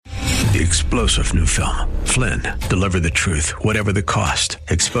The explosive new film, Flynn, deliver the truth, whatever the cost,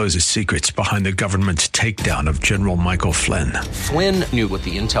 exposes secrets behind the government's takedown of General Michael Flynn. Flynn knew what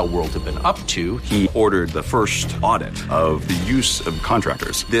the intel world had been up to. He ordered the first audit of the use of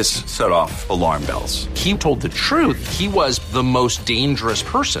contractors. This set off alarm bells. He told the truth. He was the most dangerous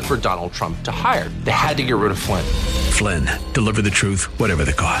person for Donald Trump to hire. They had to get rid of Flynn. Flynn, deliver the truth, whatever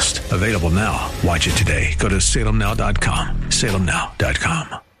the cost. Available now. Watch it today. Go to salemnow.com.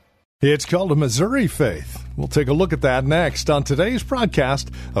 salemnow.com. It's called a Missouri Faith. We'll take a look at that next on today's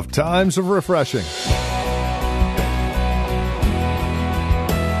broadcast of Times of Refreshing.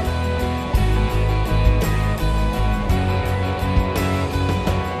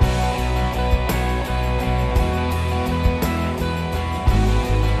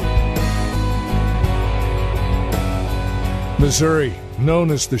 Missouri,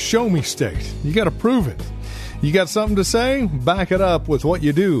 known as the Show Me State. You got to prove it. You got something to say? Back it up with what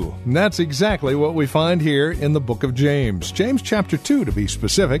you do. And that's exactly what we find here in the book of James. James chapter 2, to be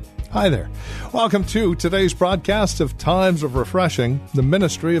specific. Hi there. Welcome to today's broadcast of Times of Refreshing, the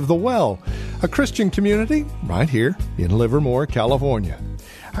ministry of The Well, a Christian community right here in Livermore, California.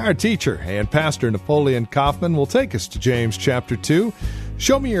 Our teacher and pastor Napoleon Kaufman will take us to James chapter 2.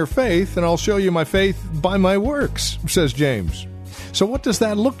 Show me your faith, and I'll show you my faith by my works, says James. So what does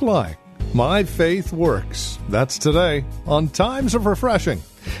that look like? My faith works. That's today on Times of Refreshing.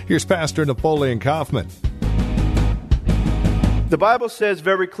 Here's Pastor Napoleon Kaufman. The Bible says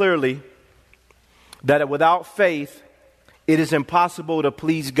very clearly that without faith, it is impossible to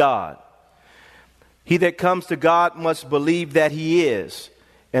please God. He that comes to God must believe that He is,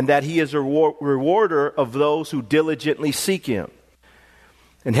 and that He is a rewarder of those who diligently seek Him.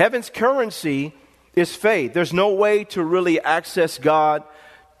 And heaven's currency is faith. There's no way to really access God,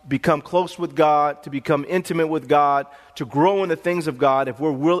 become close with God, to become intimate with God, to grow in the things of God if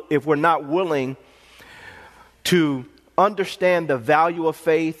we're not willing to understand the value of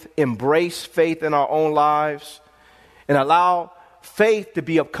faith, embrace faith in our own lives, and allow faith to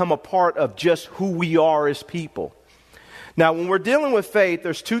become a part of just who we are as people. Now, when we're dealing with faith,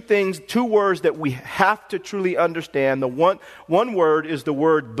 there's two words that we have to truly understand. The one word is the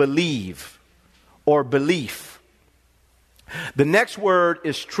word believe or belief. The next word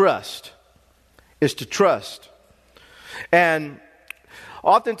is trust, is to trust. And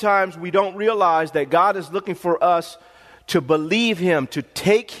oftentimes we don't realize that God is looking for us to believe Him, to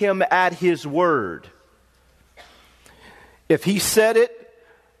take Him at His word. If He said it,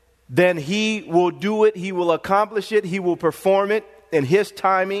 then He will do it, He will accomplish it, He will perform it in His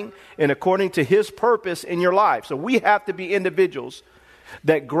timing and according to His purpose in your life. So we have to be individuals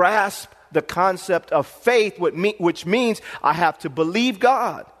that grasp the concept of faith, which means I have to believe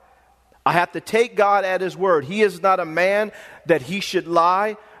God. I have to take God at His word. He is not a man that He should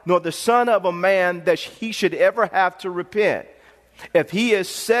lie, nor the son of a man that He should ever have to repent. If He has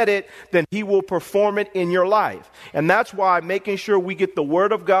said it, then He will perform it in your life. And that's why making sure we get the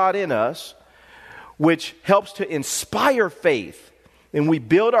Word of God in us, which helps to inspire faith. And we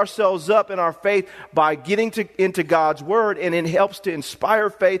build ourselves up in our faith by getting into God's Word, and it helps to inspire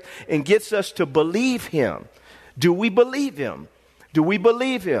faith and gets us to believe Him. Do we believe Him? Do we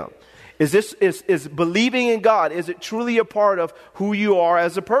believe Him? Is believing in God, is it truly a part of who you are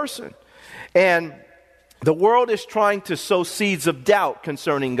as a person? And the world is trying to sow seeds of doubt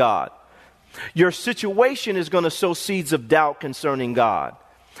concerning God. Your situation is going to sow seeds of doubt concerning God.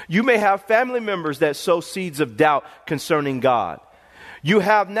 You may have family members that sow seeds of doubt concerning God. You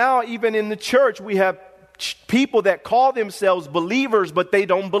have now, even in the church, we have people that call themselves believers, but they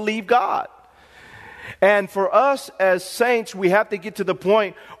don't believe God. And for us as saints, we have to get to the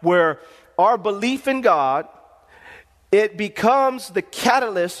point where our belief in God, it becomes the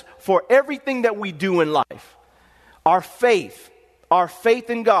catalyst for everything that we do in life. Our faith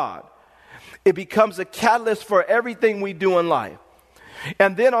in God, it becomes a catalyst for everything we do in life.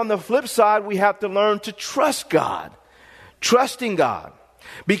 And then on the flip side, we have to learn to trust God, trusting God.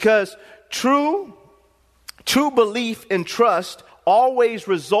 Because true belief and trust always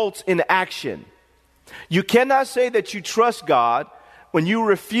results in action. You cannot say that you trust God when you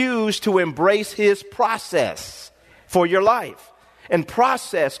refuse to embrace His process for your life and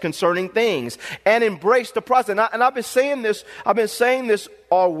process concerning things and embrace the process. And I've been saying this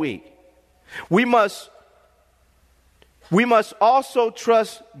all week. We must also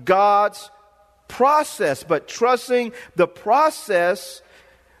trust God's process, but trusting the process,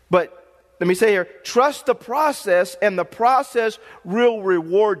 but let me say here, trust the process and the process will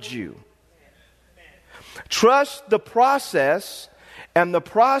reward you. Trust the process and the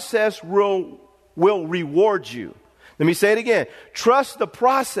process will reward you. Let me say it again. Trust the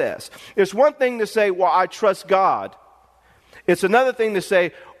process. It's one thing to say, well, I trust God. It's another thing to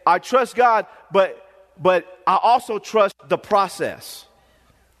say, I trust God, but I also trust the process.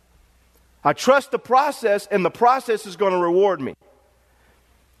 I trust the process, and the process is going to reward me.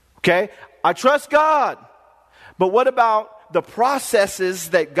 Okay? I trust God. But what about the processes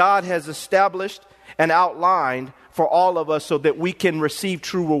that God has established and outlined for all of us so that we can receive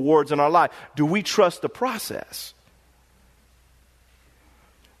true rewards in our life? Do we trust the process?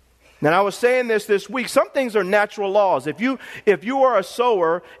 Now, I was saying this week, some things are natural laws. If you are a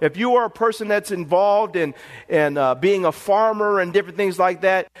sower, if you are a person that's involved in being a farmer and different things like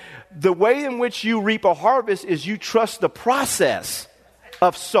that, the way in which you reap a harvest is you trust the process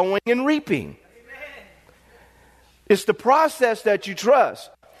of sowing and reaping. It's the process that you trust.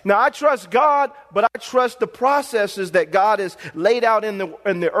 Now, I trust God, but I trust the processes that God has laid out in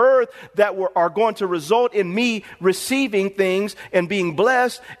the earth that are going to result in me receiving things and being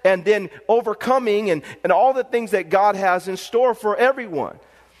blessed and then overcoming and all the things that God has in store for everyone.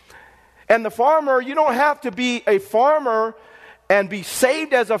 And the farmer, you don't have to be a farmer and be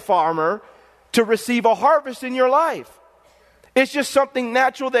saved as a farmer to receive a harvest in your life. It's just something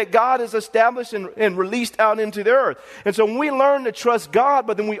natural that God has established and released out into the earth. And so when we learn to trust God,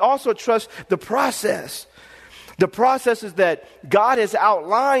 but then we also trust the process. The processes that God has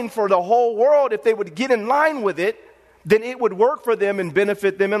outlined for the whole world, if they would get in line with it, then it would work for them and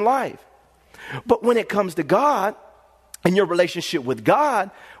benefit them in life. But when it comes to God and your relationship with God,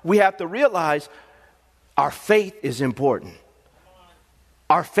 we have to realize our faith is important.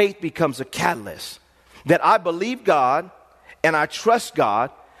 Our faith becomes a catalyst. That I believe God, and I trust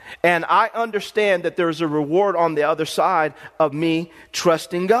God, and I understand that there's a reward on the other side of me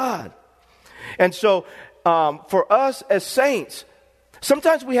trusting God. And so for us as saints,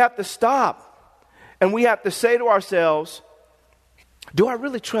 sometimes we have to stop and we have to say to ourselves, do I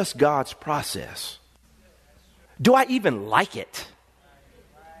really trust God's process? Do I even like it?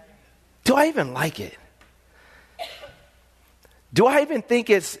 Do I even like it? Do I even think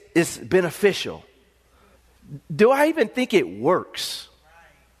it's beneficial? Do I even think it works?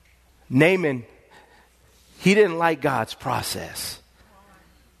 Naaman, he didn't like God's process.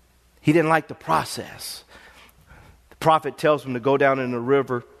 He didn't like the process. The prophet tells him to go down in the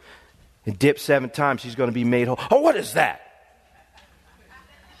river and dip 7 times. He's going to be made whole. Oh, what is that?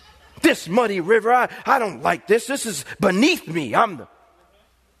 This muddy river, I don't like this. This is beneath me.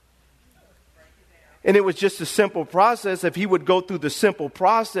 And it was just a simple process. If he would go through the simple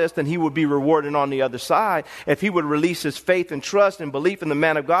process, then he would be rewarded on the other side. If he would release his faith and trust and belief in the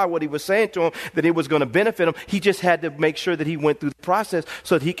man of God, what he was saying to him, that it was going to benefit him, he just had to make sure that he went through the process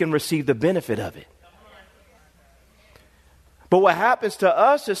so that he can receive the benefit of it. But what happens to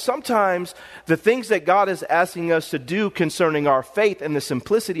us is sometimes the things that God is asking us to do concerning our faith and the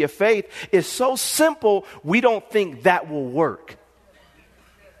simplicity of faith is so simple, we don't think that will work.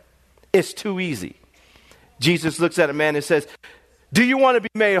 It's too easy. Jesus looks at a man and says, do you want to be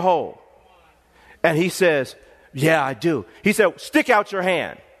made whole? And he says, yeah, I do. He said, stick out your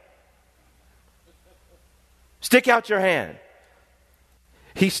hand. Stick out your hand.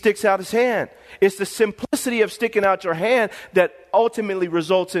 He sticks out his hand. It's the simplicity of sticking out your hand that ultimately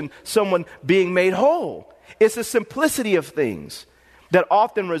results in someone being made whole. It's the simplicity of things that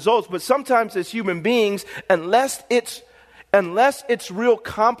often results. But sometimes as human beings, unless it's real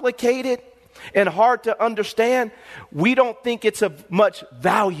complicated and hard to understand, we don't think it's of much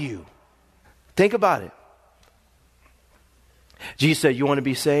value. Think about it. Jesus said, you want to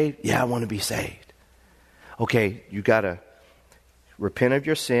be saved? Yeah, I want to be saved. Okay, you got to repent of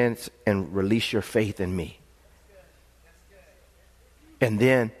your sins and release your faith in me. And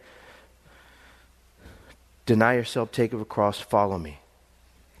then deny yourself, take up a cross, follow me.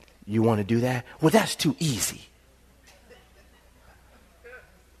 You want to do that? Well, that's too easy.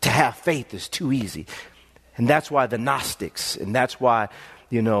 To have faith is too easy. And that's why the Gnostics, and that's why,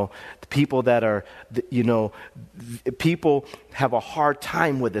 the people that are, people have a hard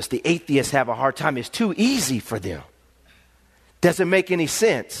time with this. The atheists have a hard time. It's too easy for them. Doesn't make any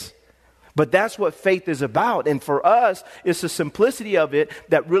sense. But that's what faith is about. And for us, it's the simplicity of it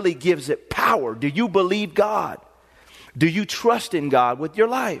that really gives it power. Do you believe God? Do you trust in God with your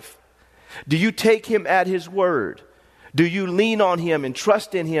life? Do you take him at his word? Do you lean on him and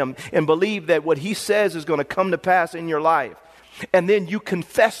trust in him and believe that what he says is going to come to pass in your life? And then you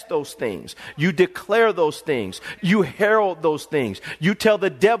confess those things. You declare those things. You herald those things. You tell the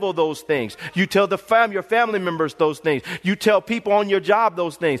devil those things. You tell your family members those things. You tell people on your job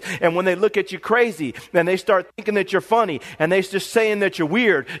those things. And when they look at you crazy and they start thinking that you're funny and they're just saying that you're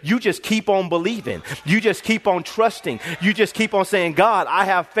weird, you just keep on believing. You just keep on trusting. You just keep on saying, God, I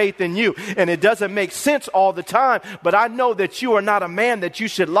have faith in you. And it doesn't make sense all the time, but I know that you are not a man that you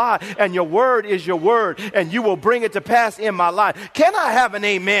should lie, and your word is your word, and you will bring it to pass in my life. Can I have an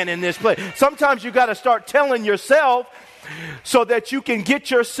amen in this place? Sometimes you got to start telling yourself so that you can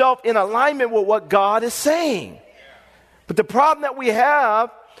get yourself in alignment with what God is saying. But the problem that we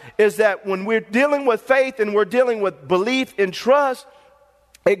have is that when we're dealing with faith and we're dealing with belief and trust,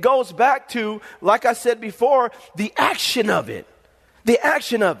 it goes back to, like I said before, the action of it. The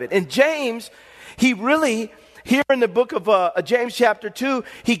action of it. And James, he really, here in the book of James chapter 2,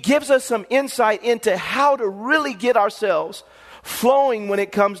 he gives us some insight into how to really get ourselves flowing when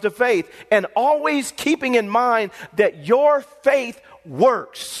it comes to faith, and always keeping in mind that your faith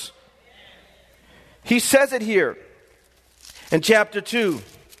works. He says it here in chapter 2,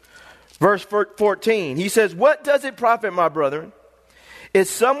 verse 14. He says, what does it profit, my brethren, if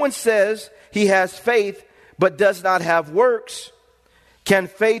someone says he has faith but does not have works? Can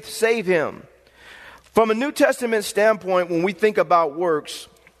faith save him? From a New Testament standpoint, when we think about works,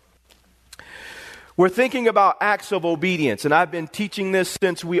 we're thinking about acts of obedience. And I've been teaching this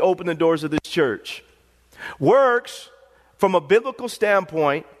since we opened the doors of this church. Works, from a biblical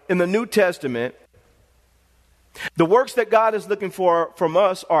standpoint, in the New Testament, the works that God is looking for from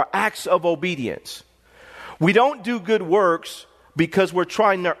us are acts of obedience. We don't do good works because we're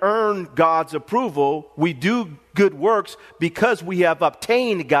trying to earn God's approval. We do good works because we have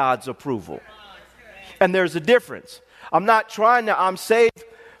obtained God's approval. And there's a difference. I'm saved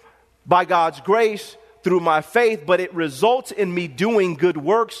by God's grace through my faith, but it results in me doing good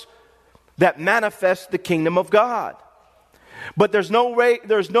works that manifest the kingdom of God. But there's no way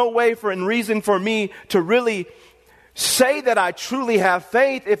and reason for me to really say that I truly have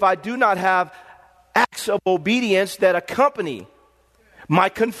faith if I do not have acts of obedience that accompany my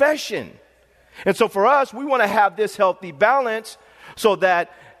confession. And so for us, we want to have this healthy balance so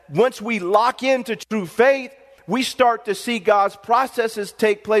that once we lock into true faith, we start to see God's processes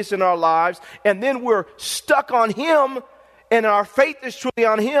take place in our lives, and then we're stuck on Him, and our faith is truly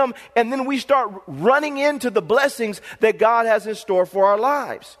on Him, and then we start running into the blessings that God has in store for our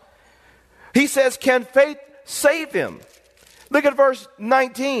lives. He says, can faith save him? Look at verse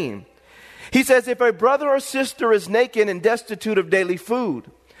 19. He says, if a brother or sister is naked and destitute of daily food,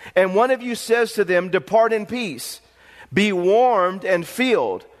 and one of you says to them, depart in peace, be warmed and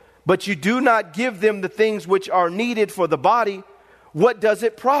filled, but you do not give them the things which are needed for the body, what does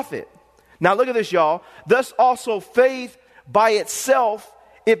it profit? Now look at this, y'all. Thus also faith by itself,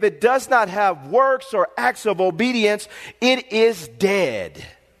 if it does not have works or acts of obedience, it is dead.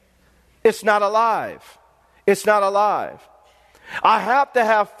 It's not alive. It's not alive. I have to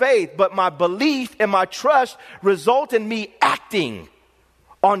have faith, but my belief and my trust result in me acting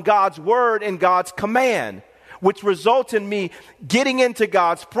on God's word and God's command, which results in me getting into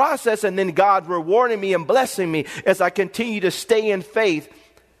God's process and then God rewarding me and blessing me as I continue to stay in faith,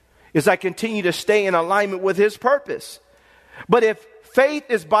 as I continue to stay in alignment with His purpose. But if faith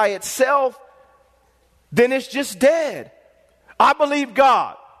is by itself, then it's just dead. I believe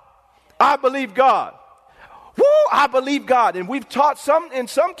God. I believe God. Woo, I believe God. And we've taught in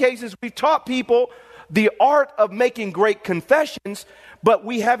some cases, we've taught people the art of making great confessions, but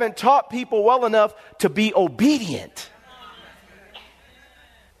we haven't taught people well enough to be obedient.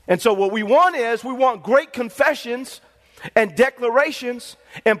 And so what we want great confessions and declarations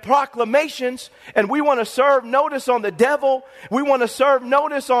and proclamations, and we want to serve notice on the devil. We want to serve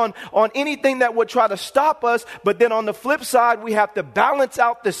notice on anything that would try to stop us. But then on the flip side, we have to balance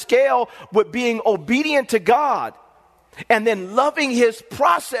out the scale with being obedient to God and then loving His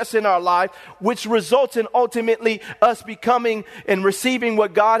process in our life, which results in ultimately us becoming and receiving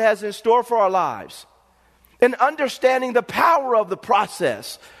what God has in store for our lives. And understanding the power of the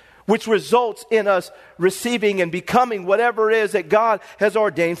process, which results in us receiving and becoming whatever it is that God has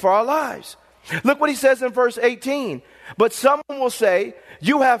ordained for our lives. Look what He says in verse 18. But someone will say,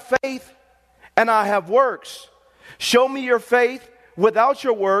 you have faith and I have works. Show me your faith without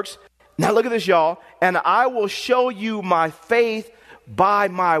your works. Now look at this, y'all. And I will show you my faith by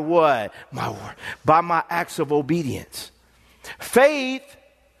my what? My word. By my acts of obedience. Faith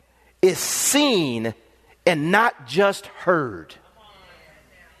is seen and not just heard.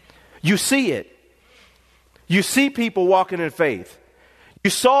 You see it. You see people walking in faith.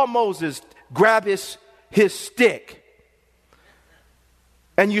 You saw Moses grab his stick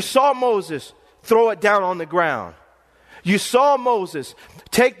And you saw Moses throw it down on the ground. You saw Moses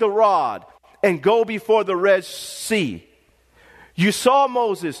take the rod and go before the Red Sea. You saw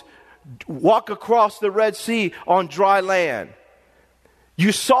Moses walk across the Red Sea on dry land.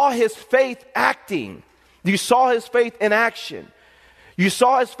 You saw his faith acting. You saw his faith in action. You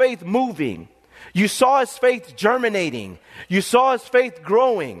saw his faith moving. You saw his faith germinating. You saw his faith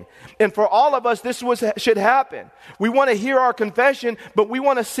growing. And for all of us, this should happen. We want to hear our confession, but we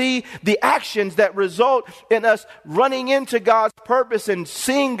want to see the actions that result in us running into God's purpose and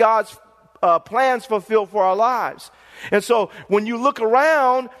seeing God's plans fulfilled for our lives. And so when you look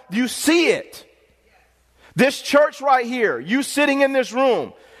around, you see it. This church right here, you sitting in this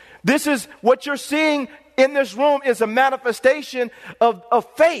room, this is what you're seeing in this room is a manifestation of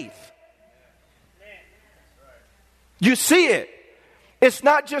faith. You see it. It's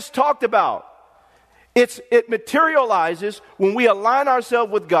not just talked about. It materializes when we align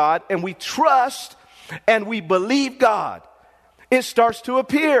ourselves with God and we trust and we believe God. It starts to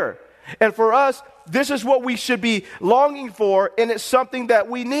appear. And for us, this is what we should be longing for, and it's something that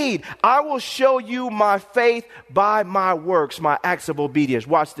we need. I will show you my faith by my works, my acts of obedience.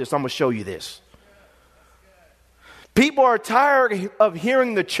 Watch this. I'm going to show you this. People are tired of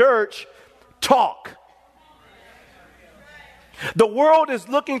hearing the church talk. The world is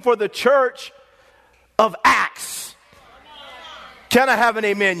looking for the church of acts. Can I have an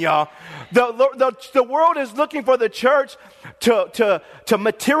amen, y'all? The world is looking for the church to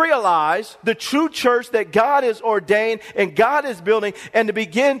materialize the true church that God has ordained and God is building, and to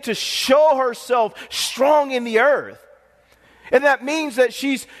begin to show herself strong in the earth. And that means that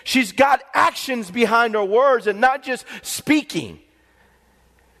she's got actions behind her words and not just speaking.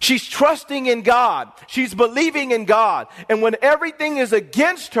 She's trusting in God. She's believing in God. And when everything is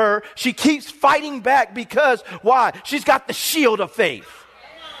against her, she keeps fighting back because, why? She's got the shield of faith.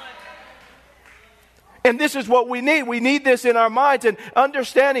 And this is what we need. We need this in our minds and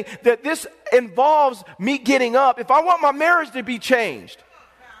understanding that this involves me getting up. If I want my marriage to be changed,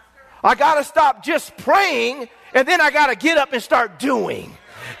 I got to stop just praying, and then I got to get up and start doing.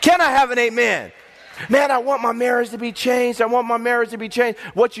 Can I have an amen? Man, I want my marriage to be changed. I want my marriage to be changed.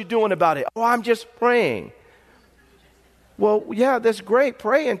 What you doing about it? Oh, I'm just praying. Well, yeah, that's great.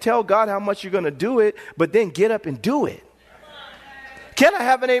 Pray and tell God how much you're going to do it, but then get up and do it. Can I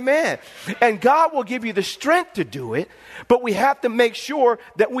have an amen? And God will give you the strength to do it, but we have to make sure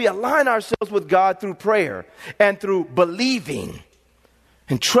that we align ourselves with God through prayer and through believing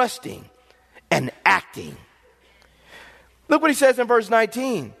and trusting and acting. Look what he says in verse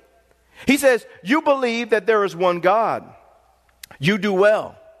 19. He says, you believe that there is one God. You do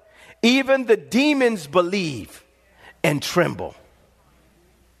well. Even the demons believe and tremble.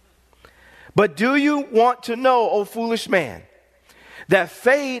 But do you want to know, O foolish man, that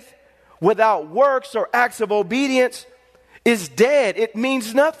faith without works or acts of obedience is dead? It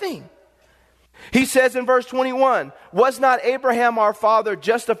means nothing. He says in verse 21, was not Abraham our father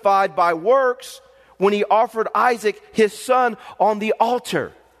justified by works when he offered Isaac his son on the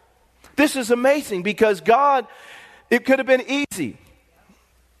altar? This is amazing because God, it could have been easy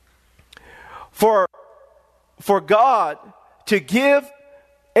for God to give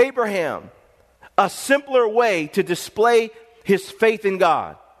Abraham a simpler way to display his faith in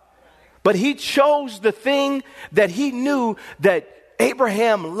God. But he chose the thing that he knew that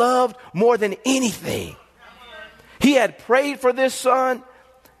Abraham loved more than anything. He had prayed for this son.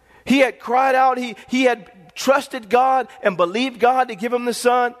 He had cried out. He had trusted God and believed God to give him the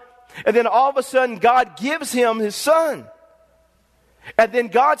son. And then all of a sudden, God gives him his son. And then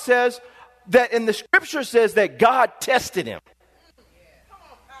God says that, and the scripture says that God tested him.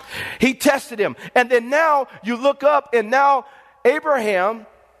 He tested him. And then now you look up, and now Abraham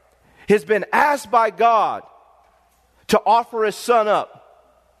has been asked by God to offer his son up.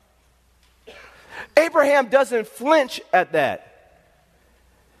 Abraham doesn't flinch at that.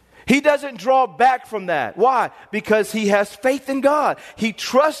 He doesn't draw back from that. Why? Because he has faith in God. He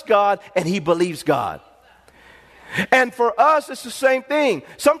trusts God and he believes God. And for us, it's the same thing.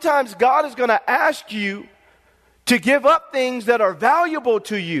 Sometimes God is going to ask you to give up things that are valuable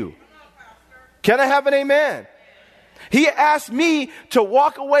to you. Can I have an amen? He asked me to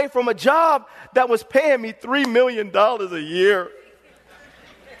walk away from a job that was paying me $3 million a year.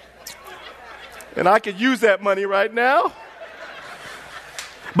 And I could use that money right now.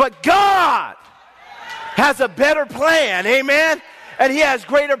 But God has a better plan, amen? And he has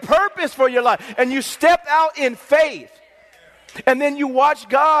greater purpose for your life. And you step out in faith. And then you watch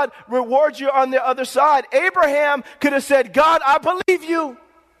God reward you on the other side. Abraham could have said, God, I believe you,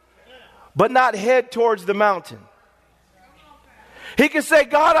 but not head towards the mountain. He can say,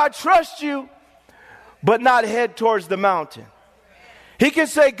 God, I trust you, but not head towards the mountain. He can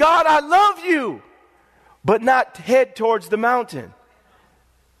say, God, I love you, but not head towards the mountain.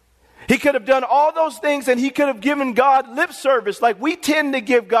 He could have done all those things, and he could have given God lip service like we tend to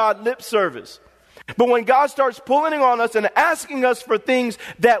give God lip service. But when God starts pulling on us and asking us for things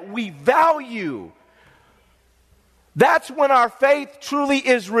that we value, that's when our faith truly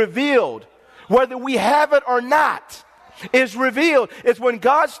is revealed. Whether we have it or not is revealed. It's when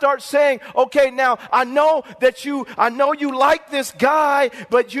God starts saying, okay, now I know you like this guy,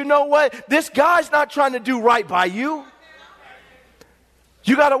 but you know what? This guy's not trying to do right by you.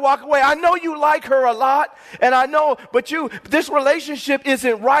 You got to walk away. I know you like her a lot, and I know, but this relationship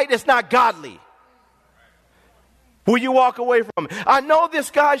isn't right. It's not godly. Will you walk away from it? I know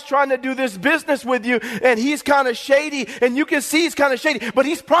this guy's trying to do this business with you, and he's kind of shady, and you can see he's kind of shady, but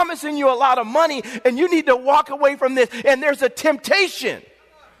he's promising you a lot of money, and you need to walk away from this, and there's a temptation.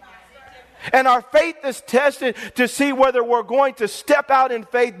 And our faith is tested to see whether we're going to step out in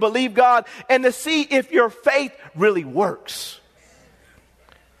faith, believe God, and to see if your faith really works.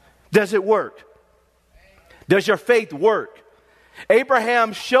 Does it work? Does your faith work?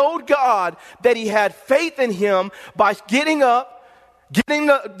 Abraham showed God that he had faith in him by getting up, getting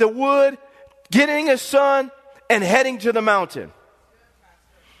the wood, getting his son, and heading to the mountain.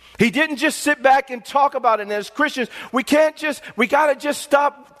 He didn't just sit back and talk about it. And as Christians, we got to just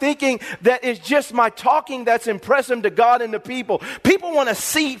stop thinking that it's just my talking that's impressive to God and the people. People want to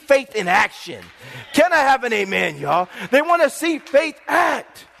see faith in action. Can I have an amen, y'all? They want to see faith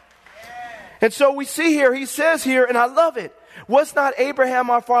act. And so we see here, he says here, and I love it. Was not Abraham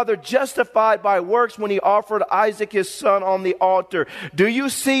our father justified by works when he offered Isaac his son on the altar? Do you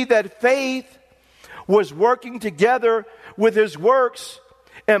see that faith was working together with his works?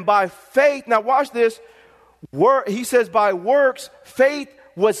 And by faith, now watch this, he says by works, faith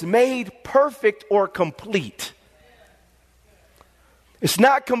was made perfect or complete. It's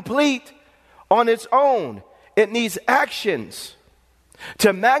not complete on its own. It needs actions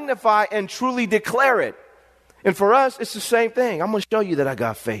to magnify and truly declare it. And for us, it's the same thing. I'm going to show you that I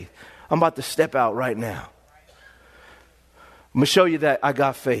got faith. I'm about to step out right now. I'm going to show you that I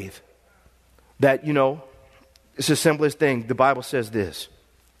got faith. That, it's the simplest thing. The Bible says this.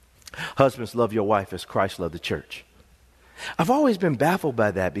 Husbands, love your wife as Christ loved the church. I've always been baffled by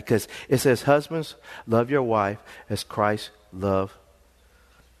that because it says, husbands, love your wife as Christ loved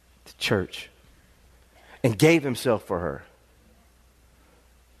the church and gave himself for her.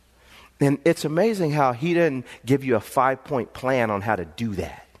 And it's amazing how he didn't give you a 5-point plan on how to do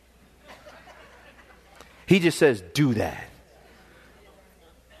that. He just says, do that.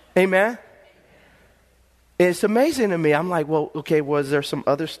 Amen? It's amazing to me. I'm like, well, okay, was there some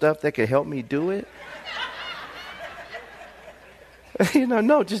other stuff that could help me do it?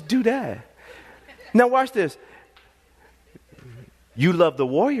 No, just do that. Now watch this. You love the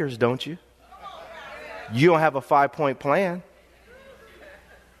Warriors, don't you? You don't have a 5-point plan.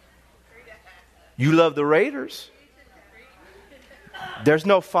 You love the Raiders. There's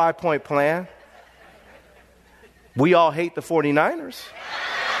no 5-point plan. We all hate the 49ers.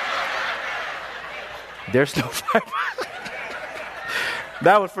 There's no 5-point.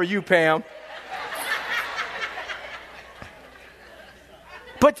 That was for you, Pam.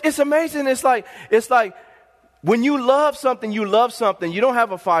 But it's amazing. It's like when you love something, you don't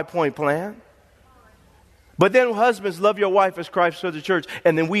have a 5-point plan. But then husbands, love your wife as Christ loved the church.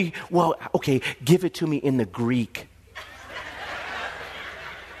 And then give it to me in the Greek.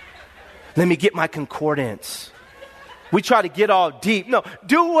 Let me get my concordance. We try to get all deep. No,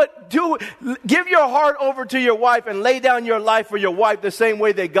 give your heart over to your wife and lay down your life for your wife the same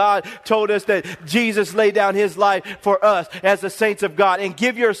way that God told us that Jesus laid down his life for us as the saints of God. And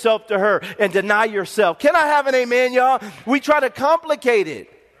give yourself to her and deny yourself. Can I have an amen, y'all? We try to complicate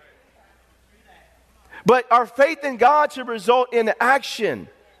it. But our faith in God should result in action.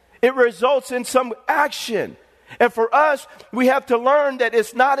 It results in some action. And for us, we have to learn that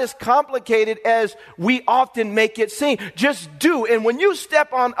it's not as complicated as we often make it seem. Just do. And when you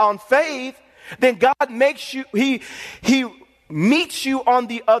step on faith, then God makes you, He meets you on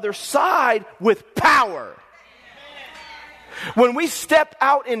the other side with power. When we step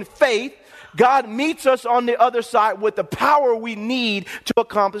out in faith, God meets us on the other side with the power we need to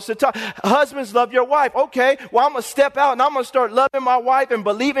accomplish the task. Husbands, love your wife. Okay, well, I'm going to step out and I'm going to start loving my wife and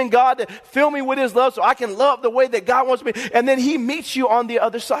believing God to fill me with his love so I can love the way that God wants me. And then he meets you on the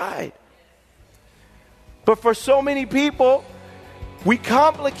other side. But for so many people, we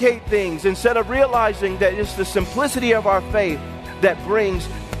complicate things instead of realizing that it's the simplicity of our faith that brings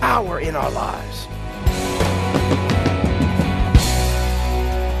power in our lives.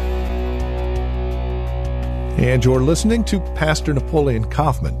 And you're listening to Pastor Napoleon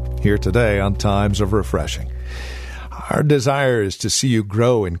Kaufman here today on Times of Refreshing. Our desire is to see you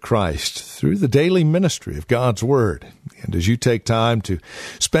grow in Christ through the daily ministry of God's Word. And as you take time to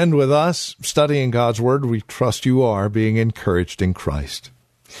spend with us studying God's Word, we trust you are being encouraged in Christ.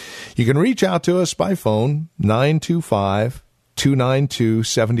 You can reach out to us by phone,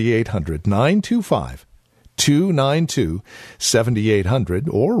 925-292-7800, 925-292-7800,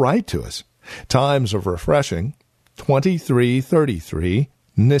 or write to us. Times of Refreshing, 2333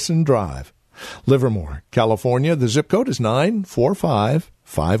 Nissen Drive, Livermore, California. The zip code is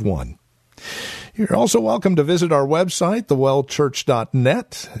 94551. You're also welcome to visit our website,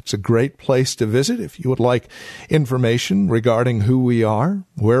 thewellchurch.net. It's a great place to visit if you would like information regarding who we are,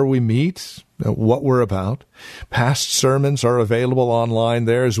 where we meet, what we're about. Past sermons are available online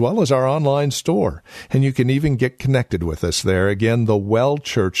there, as well as our online store. And you can even get connected with us there. Again,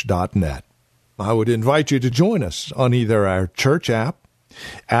 thewellchurch.net. I would invite you to join us on either our church app,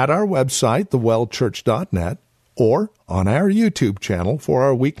 at our website, thewellchurch.net, or on our YouTube channel for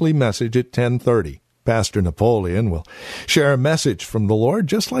our weekly message at 10:30. Pastor Napoleon will share a message from the Lord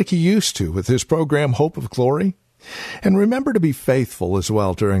just like he used to with his program Hope of Glory. And remember to be faithful as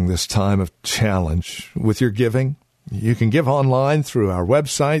well during this time of challenge with your giving. You can give online through our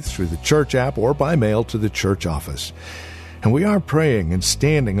website, through the church app, or by mail to the church office. And we are praying and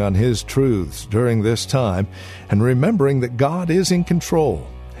standing on his truths during this time and remembering that God is in control,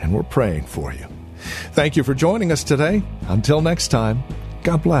 and we're praying for you. Thank you for joining us today. Until next time,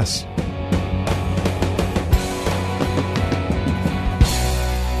 God bless.